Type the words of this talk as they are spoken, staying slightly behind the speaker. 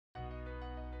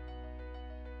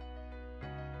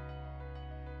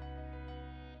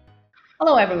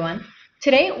Hello, everyone.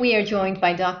 Today we are joined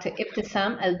by Dr.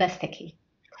 Ibtesam AlBastaki.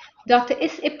 Dr.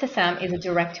 Ibtesam is a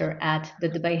director at the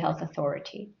Dubai Health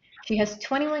Authority. She has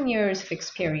 21 years of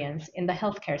experience in the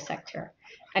healthcare sector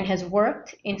and has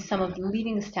worked in some of the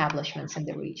leading establishments in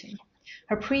the region.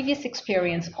 Her previous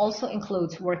experience also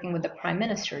includes working with the Prime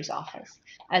Minister's office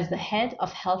as the head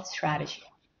of health strategy,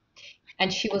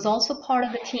 and she was also part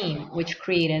of the team which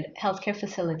created healthcare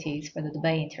facilities for the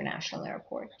Dubai International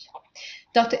Airport.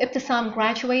 Dr. Ibtesam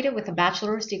graduated with a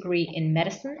bachelor's degree in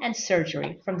medicine and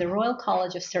surgery from the Royal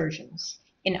College of Surgeons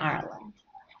in Ireland.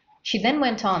 She then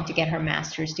went on to get her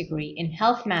master's degree in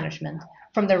health management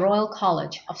from the Royal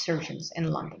College of Surgeons in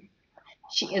London.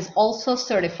 She is also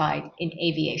certified in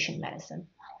aviation medicine.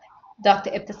 Dr.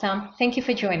 Ibtesam, thank you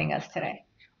for joining us today.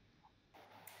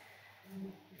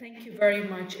 Thank you very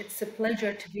much. It's a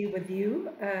pleasure to be with you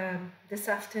this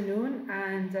afternoon,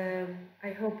 and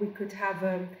I hope we could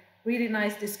have really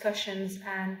nice discussions,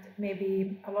 and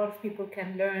maybe a lot of people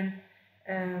can learn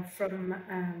from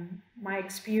my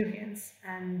experience,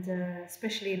 and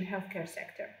especially in healthcare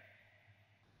sector.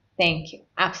 Thank you.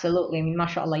 Absolutely. I mean,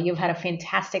 mashallah, you've had a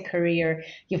fantastic career.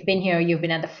 You've been here, you've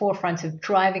been at the forefront of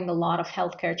driving a lot of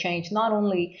healthcare change, not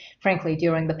only, frankly,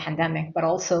 during the pandemic, but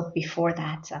also before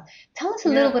that. Tell us a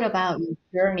little Yeah. bit about your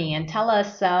journey and tell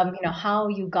us, how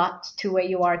you got to where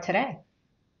you are today.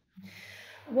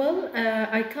 Well,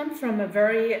 I come from a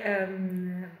very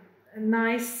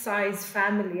nice size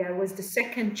family. I was the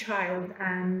second child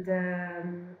and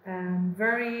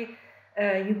very,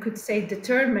 you could say,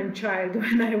 determined child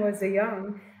when I was a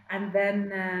young. And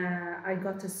then I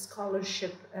got a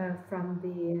scholarship from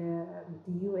the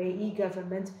UAE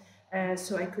government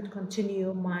so I could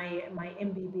continue my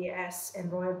MBBS in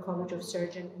Royal College of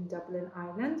Surgeon in Dublin,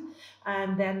 Ireland.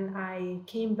 And then I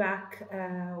came back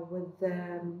with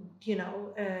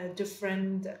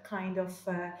different kind of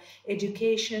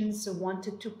educations. So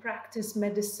wanted to practice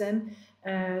medicine.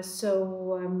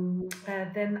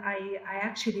 Then I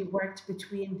actually worked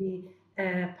between the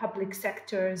public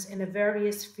sectors in a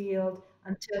various field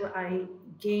until I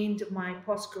gained my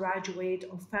postgraduate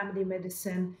of family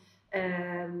medicine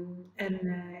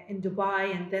in Dubai,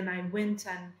 and then I went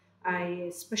and I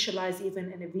specialized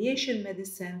even in aviation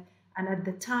medicine. And at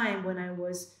the time when I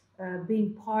was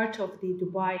being part of the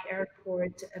Dubai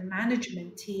airport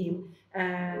management team,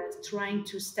 trying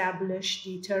to establish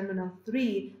the Terminal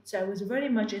 3. So I was very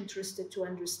much interested to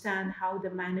understand how the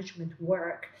management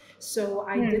work. So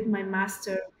I did Hmm. my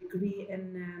master degree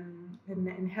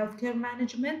in healthcare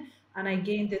management, and I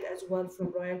gained it as well from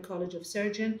Royal College of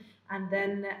Surgeon. And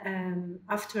then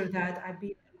after that, I've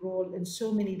been enrolled in so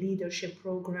many leadership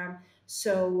program.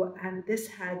 So, and this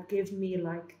had give me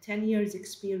like 10 years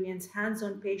experience,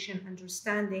 hands-on patient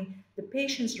understanding, the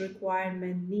patient's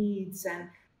requirement, needs, and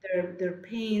their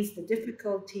pains, the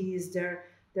difficulties, the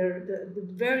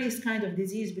various kind of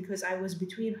disease, because I was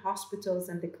between hospitals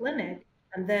and the clinic.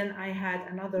 And then I had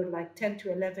another like 10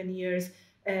 to 11 years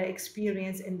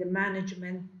experience in the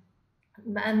management,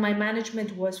 and my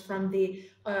management was from the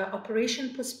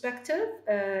operation perspective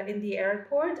in the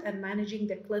airport and managing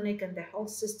the clinic and the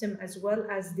health system, as well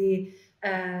as the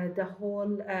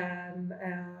whole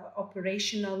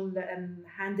operational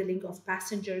handling of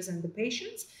passengers and the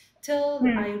patients, till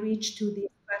I Hmm. reached to the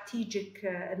strategic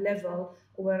level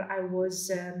where I was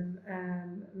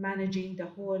managing the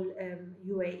whole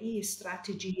UAE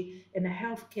strategy in a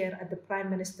healthcare at the Prime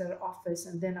Minister office.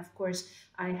 And then, of course,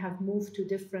 I have moved to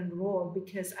different role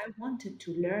because I wanted to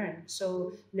learn. So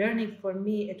learning for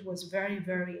me, it was very,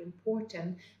 very important.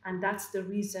 And that's the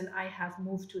reason I have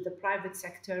moved to the private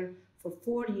sector for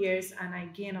 4 years, and I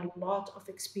gain a lot of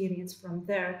experience from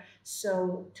there. So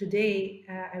today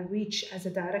I reach as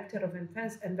a director of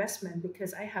investment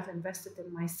because I have invested in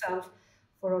myself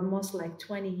for almost like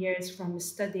 20 years, from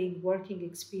studying, working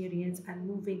experience, and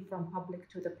moving from public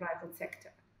to the private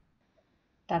sector.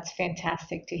 That's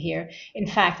fantastic to hear. In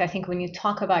fact, I think when you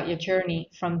talk about your journey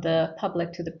from the public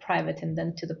to the private and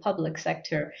then to the public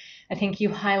sector, I think you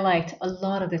highlight a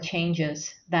lot of the changes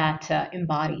that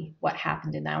embody what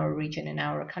happened in our region, in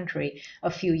our country a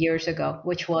few years ago,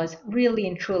 which was really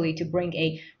and truly to bring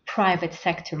a private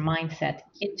sector mindset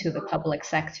into the public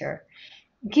sector.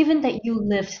 Given that you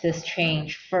lived this change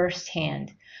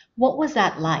firsthand, what was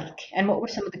that like? And what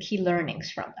were some of the key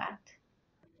learnings from that?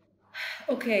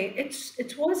 Okay,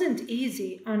 it wasn't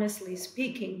easy, honestly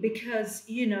speaking, because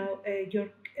you're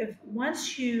if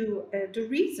once you the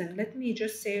reason, let me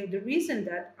just say, the reason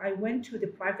that I went to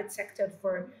the private sector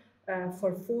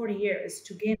for 4 years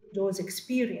to gain those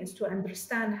experience, to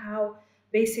understand how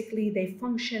basically they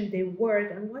function, they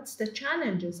work, and what's the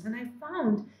challenges. And I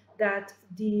found that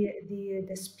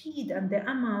the speed and the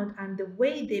amount and the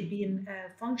way they've been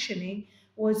functioning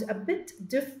was a bit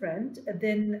different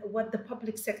than what the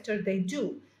public sector they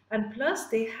do. And plus,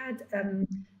 they had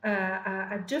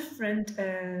a different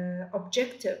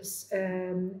objectives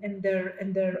in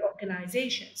their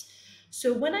organizations. So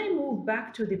when I moved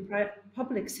back to the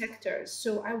public sector, so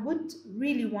I would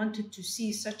really wanted to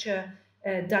see such a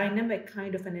dynamic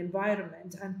kind of an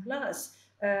environment, and plus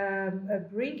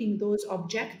bringing those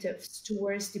objectives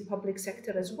towards the public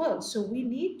sector as well. So we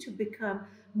need to become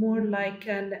more like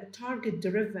an target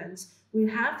driven. We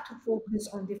have to focus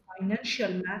on the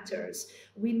financial matters.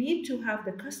 We need to have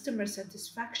the customer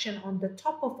satisfaction on the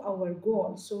top of our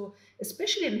goal. So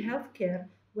especially in healthcare,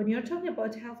 when you're talking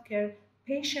about healthcare,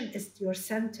 patient is your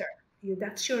center.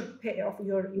 That's your pay of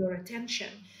your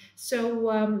attention. So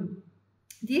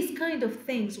these kind of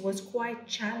things was quite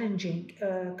challenging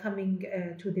coming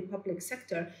to the public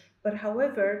sector. But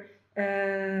however,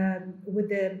 with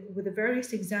the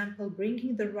various example,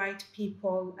 bringing the right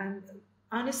people, and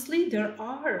honestly, there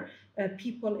are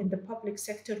people in the public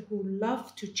sector who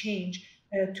love to change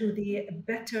to the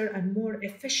better and more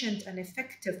efficient and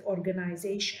effective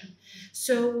organization.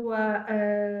 So,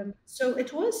 so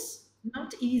it was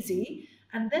not easy.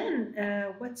 And then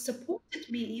what supported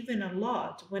me even a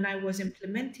lot when I was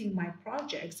implementing my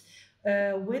projects,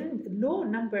 when law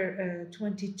number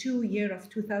 22 year of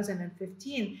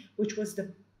 2015, which was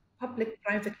the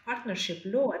public-private partnership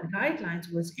law and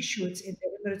guidelines was issued in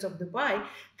the Emirates of Dubai,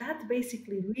 that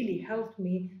basically really helped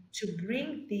me to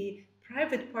bring the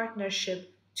private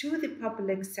partnership to the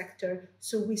public sector.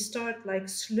 So we start like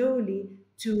slowly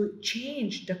to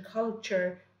change the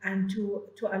culture and to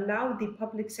allow the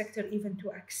public sector even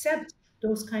to accept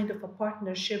those kind of a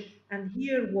partnership. And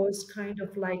here was kind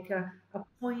of like a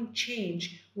point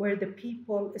change where the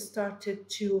people started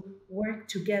to work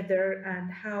together,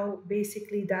 and how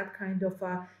basically that kind of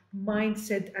a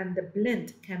mindset and the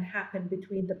blend can happen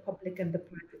between the public and the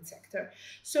private sector.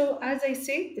 So as I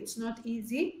say, it's not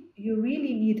easy. You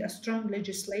really need a strong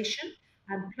legislation,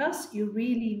 and plus you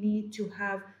really need to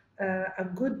have a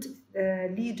good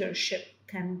leadership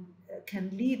can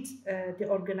lead the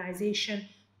organization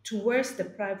towards the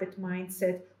private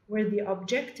mindset, where the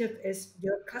objective is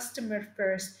your customer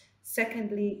first.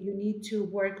 Secondly, you need to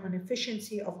work on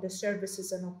efficiency of the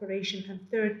services and operation. And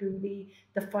thirdly,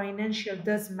 the financial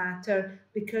does matter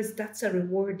because that's a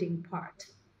rewarding part.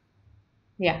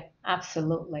 Yeah,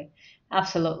 absolutely.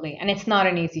 Absolutely. And it's not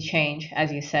an easy change,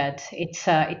 as you said. It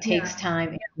takes Yeah,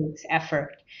 time, it takes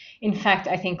effort. In fact,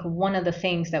 I think one of the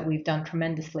things that we've done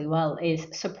tremendously well is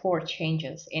support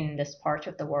changes in this part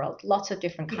of the world. Lots of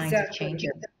different kinds of exactly.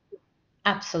 changes.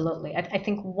 Absolutely. I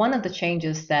think one of the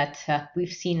changes that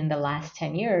we've seen in the last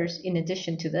 10 years, in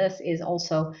addition to this, is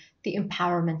also the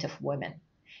empowerment of women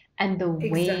and the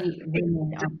way Exactly.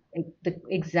 women are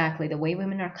exactly the way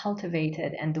women are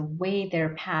cultivated and the way their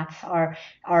paths are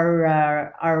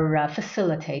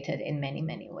facilitated in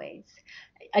many ways.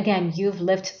 Again, you've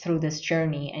lived through this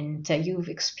journey and you've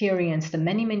experienced the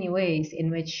many ways in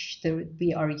which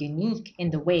we are unique in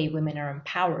the way women are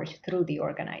empowered through the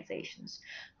organizations.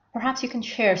 Perhaps you can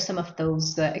share some of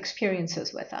those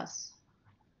experiences with us.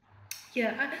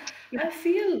 Yeah, I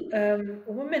feel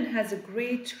women has a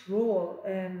great role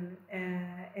in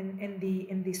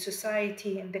the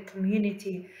society, in the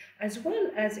community, as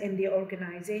well as in the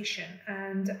organization.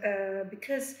 And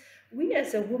because we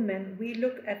as a woman, we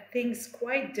look at things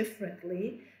quite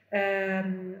differently,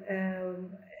 um, um,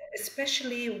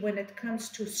 especially when it comes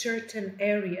to certain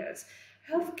areas.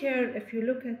 Healthcare, if you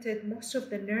look at it, most of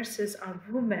the nurses are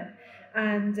women,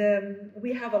 and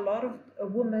we have a lot of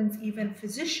women, even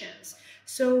physicians.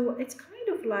 So it's kind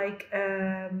of like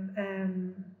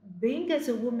being as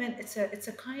a woman. It's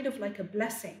a kind of like a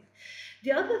blessing.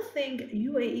 The other thing,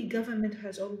 UAE government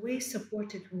has always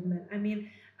supported women. I mean,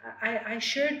 I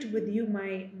shared with you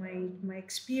my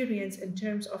experience in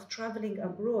terms of traveling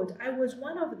abroad. I was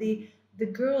one of the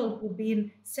girl who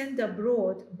been sent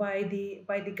abroad by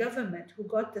the government, who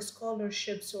got the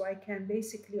scholarship so I can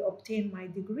basically obtain my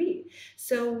degree.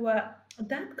 So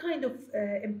that kind of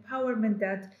empowerment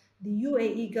that the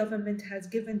UAE government has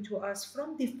given to us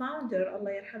from the founder,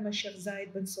 Allah yarhamah, Sheikh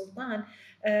Zayed bin Sultan,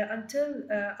 until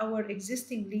our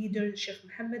existing leader, Sheikh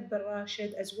Mohammed bin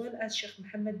Rashid, as well as Sheikh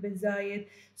Mohammed bin Zayed.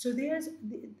 So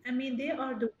I mean, they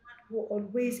are the one who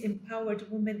always empowered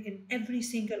women in every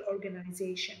single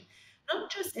organization. Not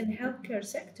just in healthcare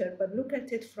sector, but look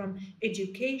at it from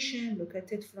education, look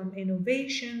at it from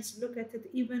innovations, look at it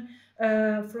even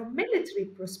from military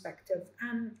perspective.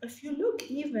 And if you look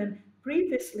even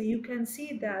previously, you can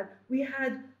see that we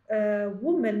had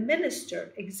woman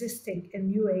minister existing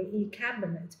in UAE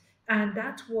cabinet, and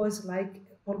that was like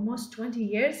almost 20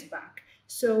 years back.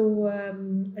 So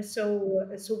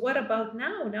what about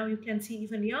now? Now you can see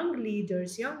even young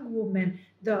leaders, young women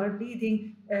that are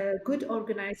leading a good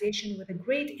organization with a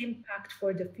great impact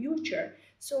for the future.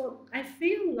 So I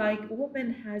feel like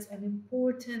women has an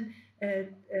important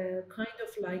kind of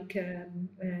like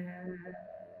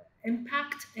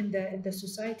impact in the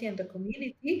society and the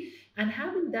community, and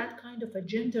having that kind of a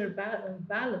gender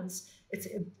balance, it's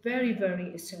very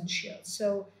very essential.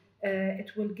 So it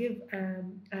will give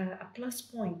a plus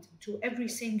point to every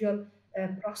single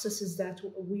processes that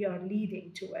we are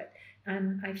leading to it.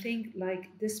 And I think like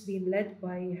this being led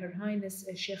by Her Highness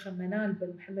Sheikh Manal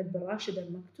bin Mohammed bin Rashid Al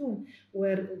Maktoum,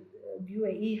 where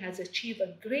UAE has achieved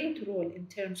a great role in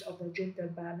terms of a gender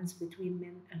balance between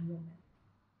men and women.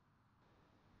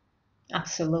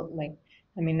 Absolutely.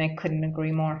 I mean, I couldn't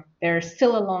agree more. There's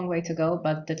still a long way to go,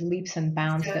 but the leaps and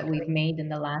bounds that we've Exactly. made in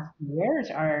the last years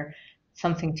are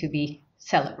something to be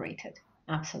celebrated.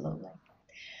 Absolutely.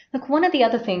 Look, one of the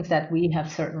other things that we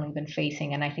have certainly been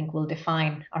facing, and I think will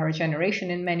define our generation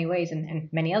in many ways and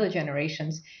many other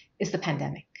generations, is the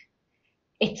pandemic.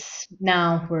 It's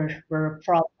now we're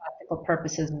for all practical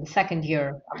purposes in the second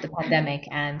year of the pandemic,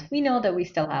 and we know that we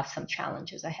still have some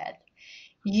challenges ahead.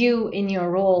 You, in your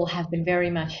role, have been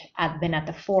very much been at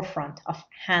the forefront of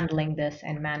handling this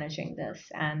and managing this,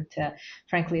 and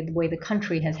frankly, the way the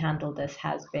country has handled this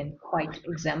has been quite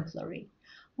exemplary.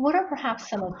 What are perhaps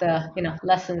some of the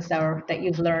lessons that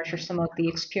you've learned, or some of the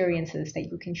experiences that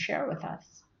you can share with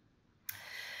us?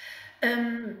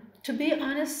 To be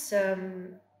honest,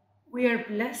 we are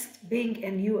blessed being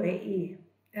in UAE.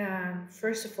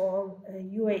 First of all,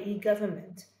 UAE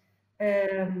government.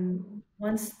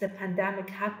 Once the pandemic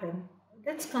happened,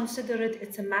 let's consider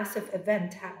it's a massive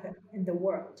event happen in the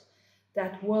world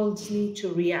that worlds need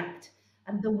to react.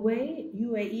 And the way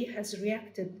UAE has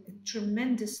reacted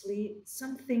tremendously,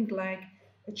 something like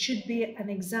it should be an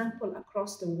example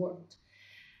across the world.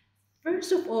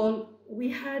 First of all, we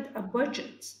had a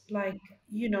budget, like,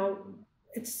 you know,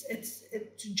 it's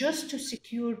just to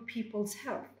secure people's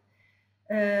health.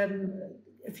 Um,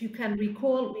 if you can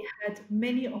recall, we had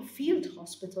many of field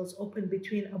hospitals open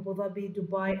between Abu Dhabi,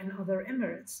 Dubai, and other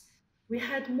Emirates. We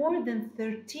had more than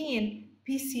 13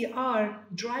 PCR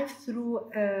drive-through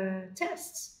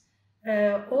tests,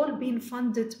 all being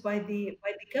funded by the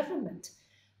government.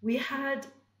 We had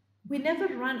we never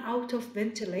run out of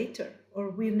ventilator, or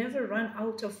we never run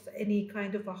out of any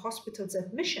kind of a hospital's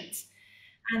admissions,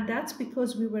 and that's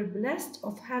because we were blessed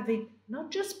of having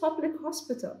not just public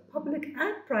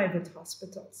and private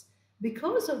hospitals.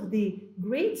 Because of the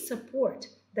great support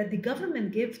that the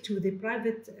government gave to the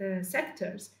private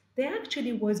sectors, they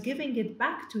actually was giving it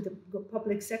back to the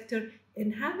public sector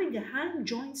in having a hand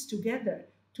joints together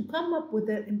to come up with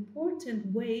an important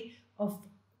way of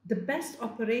the best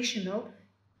operational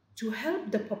to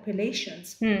help the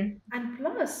populations. Hmm. And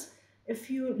plus, if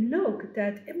you look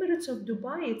that Emirates of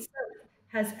Dubai itself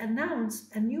has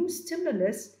announced a new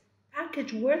stimulus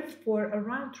package worth for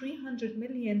around 300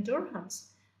 million dirhams.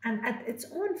 And at its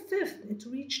own fifth, it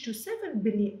reached to 7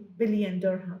 billion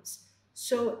dirhams.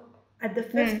 So at the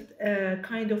Hmm. fifth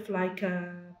kind of like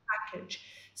package.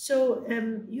 So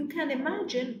you can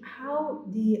imagine how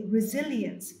the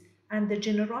resilience and the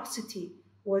generosity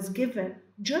was given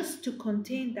just to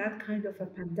contain that kind of a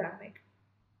pandemic.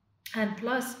 And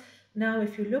plus, now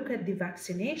if you look at the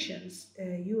vaccinations,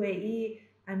 UAE,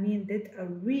 I mean, did a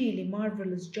really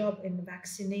marvelous job in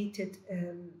vaccinated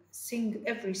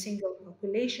every single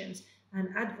populations and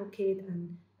advocate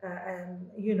and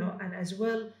as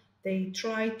well they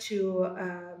try to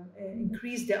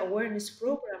increase the awareness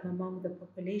program among the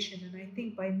population. And I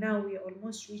think by now we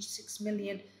almost reached 6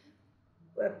 million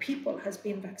people has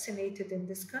been vaccinated in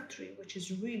this country, which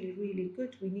is really, really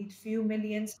good. We need few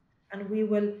millions, and we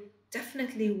will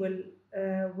definitely will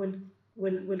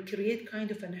create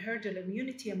kind of an herdal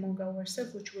immunity among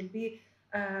ourselves, which will be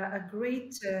a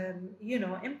great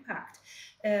impact.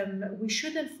 We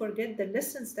shouldn't forget the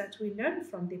lessons that we learned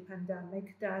from the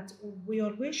pandemic. That we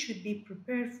always should be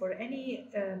prepared for any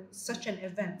such an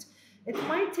event. It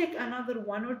might take another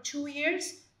 1 or 2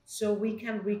 years so we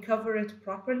can recover it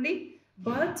properly,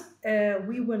 but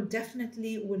we will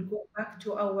definitely will go back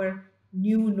to our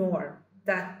new norm.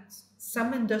 That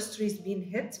some industries been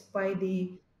hit by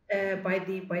the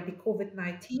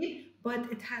COVID-19,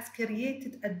 but it has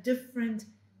created a different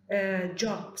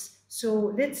jobs.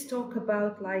 So let's talk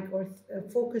about like or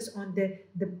focus on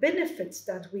the benefits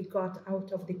that we got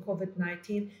out of the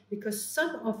COVID-19, because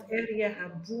some of area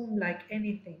have boomed like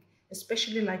anything,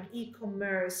 especially like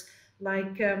e-commerce,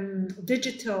 like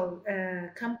digital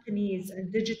companies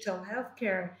and digital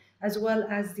healthcare, as well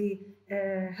as the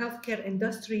healthcare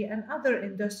industry and other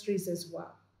industries as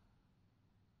well.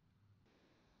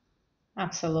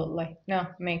 Absolutely. No,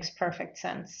 makes perfect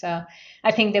sense.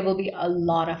 I think there will be a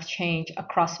lot of change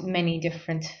across many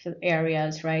different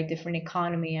areas, right? Different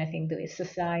economy, I think the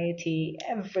society,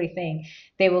 everything.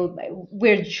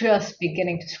 We're just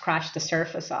beginning to scratch the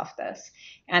surface of this.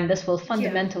 And this will Yeah.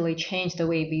 fundamentally change the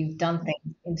way we've done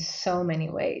things in so many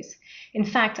ways. In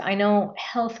fact, I know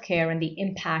healthcare and the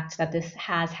impact that this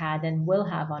has had and will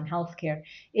have on healthcare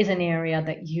is an area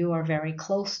that you are very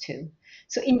close to.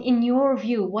 So, in your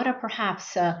view, what are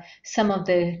perhaps some of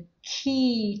the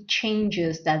key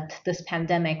changes that this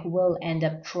pandemic will end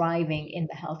up driving in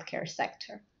the healthcare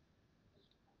sector?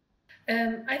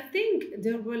 I think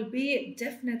there will be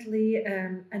definitely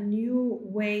a new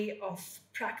way of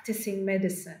practicing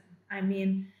medicine. I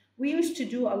mean, we used to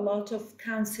do a lot of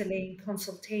counseling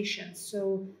consultations,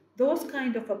 so those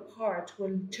kind of a part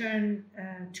will turn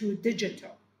to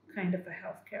digital kind of a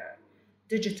healthcare,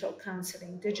 digital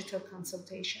counseling, digital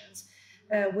consultations,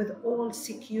 with all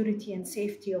security and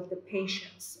safety of the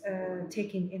patients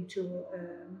taking into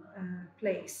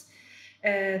place.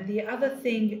 The other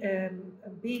thing,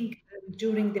 being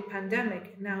during the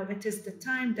pandemic, now it is the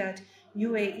time that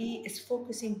UAE is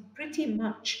focusing pretty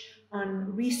much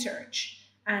on research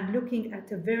and looking at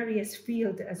the various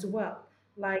fields as well,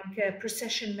 like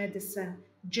precision medicine,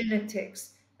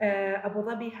 genetics. Abu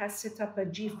Dhabi has set up a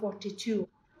G42.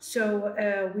 So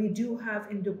we do have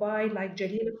in Dubai, like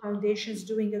Jalila Foundation is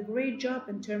doing a great job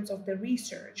in terms of the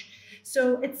research.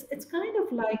 So it's kind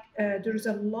of like there's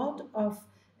a lot of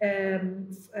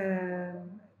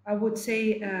I would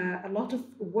say a lot of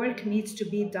work needs to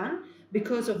be done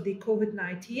because of the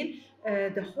COVID-19.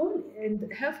 The whole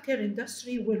healthcare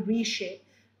industry will reshape.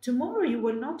 Tomorrow, you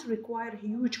will not require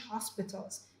huge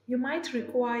hospitals. You might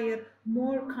require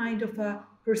more kind of a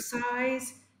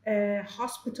precise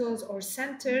hospitals or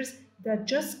centers that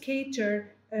just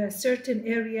cater a certain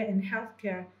area in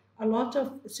healthcare. A lot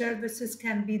of services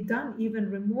can be done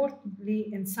even remotely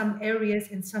in some areas,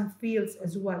 in some fields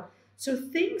as well. So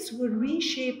things will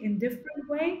reshape in different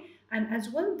way, and as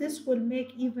well, this will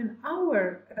make even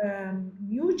our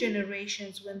new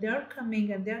generations, when they're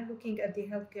coming and they're looking at the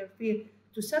healthcare field,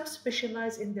 to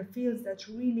subspecialize in the fields that's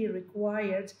really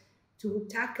required to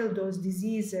tackle those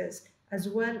diseases, as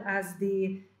well as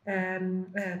the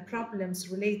problems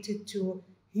related to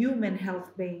human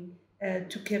health being,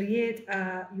 to create,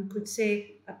 you could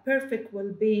say, a perfect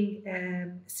well-being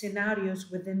scenarios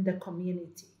within the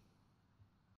community.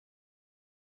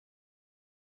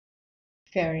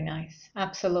 Very nice.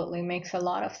 Absolutely makes a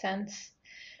lot of sense.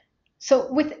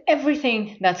 So, with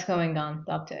everything that's going on,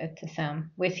 Dr.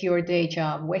 Ibtesam, with your day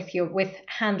job, with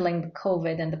handling the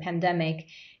COVID and the pandemic,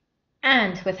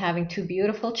 and with having two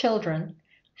beautiful children,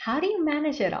 how do you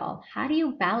manage it all? How do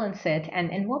you balance it?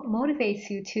 And what motivates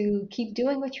you to keep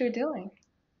doing what you're doing?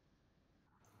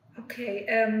 Okay,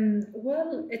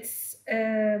 well, it's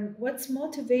what's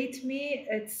motivate me.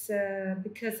 It's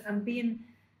because I'm being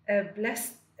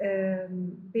blessed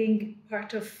being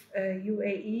part of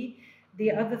UAE. The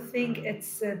other thing,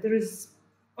 it's there is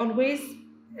always.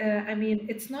 I mean,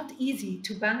 it's not easy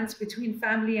to balance between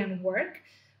family and work,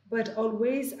 but I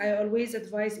always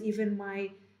advise even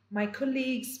my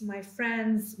colleagues, my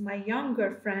friends, my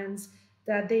younger friends,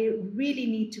 that they really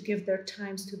need to give their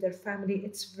times to their family.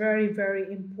 It's very,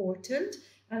 very important.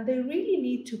 And they really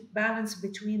need to balance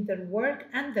between their work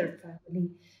and their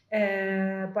family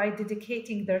by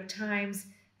dedicating their times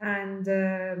and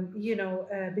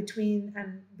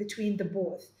between the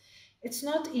both. It's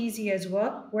not easy as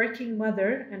well. Working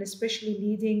mother and especially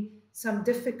leading some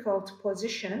difficult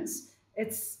positions,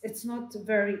 it's not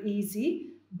very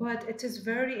easy, but it is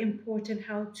very important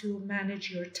how to manage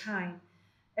your time.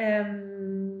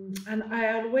 And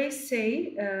I always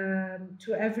say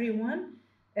to everyone,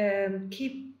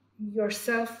 keep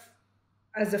yourself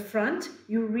as a front.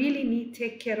 You really need to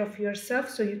take care of yourself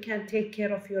so you can take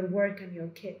care of your work and your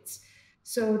kids.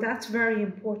 So that's very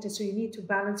important. So you need to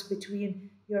balance between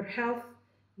your health,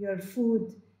 your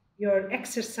food, your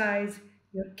exercise,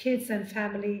 your kids and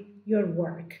family, your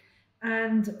work.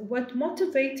 And what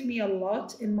motivates me a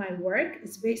lot in my work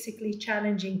is basically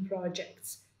challenging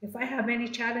projects. If I have any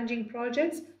challenging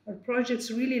projects or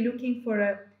projects really looking for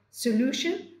a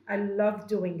solution, I love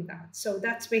doing that. So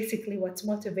that's basically what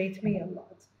motivates me a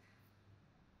lot.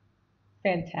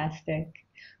 Fantastic.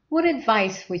 What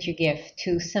advice would you give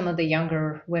to some of the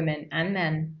younger women and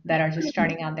men that are just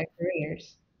starting out their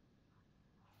careers?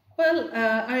 Well,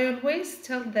 I always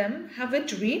tell them have a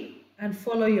dream and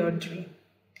follow your dream.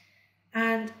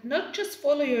 and not just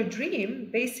follow your dream,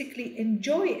 basically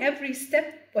enjoy every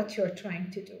step what you're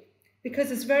trying to do,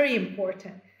 because it's very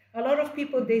important. A lot of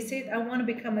people, they say, I want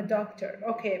to become a doctor.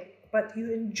 Okay, but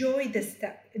you enjoy the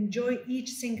step, enjoy each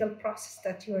single process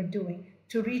that you are doing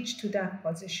to reach to that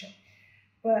position.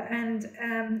 But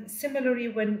and similarly,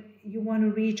 when you want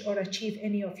to reach or achieve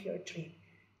any of your dream,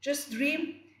 just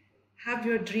dream, have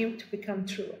your dream to become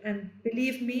true, and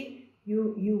believe me,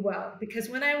 you will. Because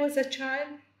when I was a child,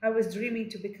 I was dreaming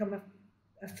to become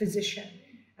a physician,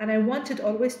 and I wanted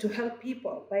always to help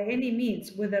people by any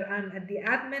means, whether I'm at the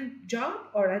admin job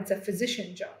or at the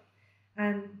physician job.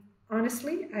 And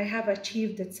honestly, I have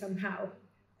achieved it somehow.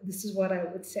 This is what I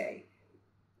would say.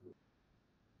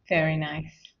 Very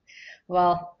nice.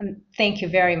 Well, thank you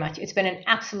very much. It's been an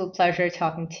absolute pleasure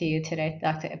talking to you today,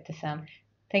 Dr. Ibtesam.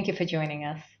 Thank you for joining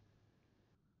us.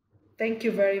 Thank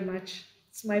you very much.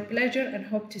 It's my pleasure, and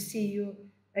hope to see you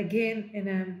again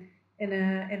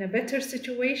in a better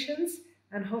situations,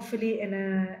 and hopefully in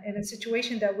a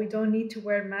situation that we don't need to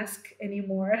wear mask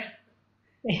anymore.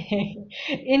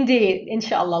 Indeed,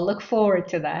 inshallah. Look forward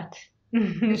to that.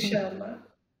 Inshallah.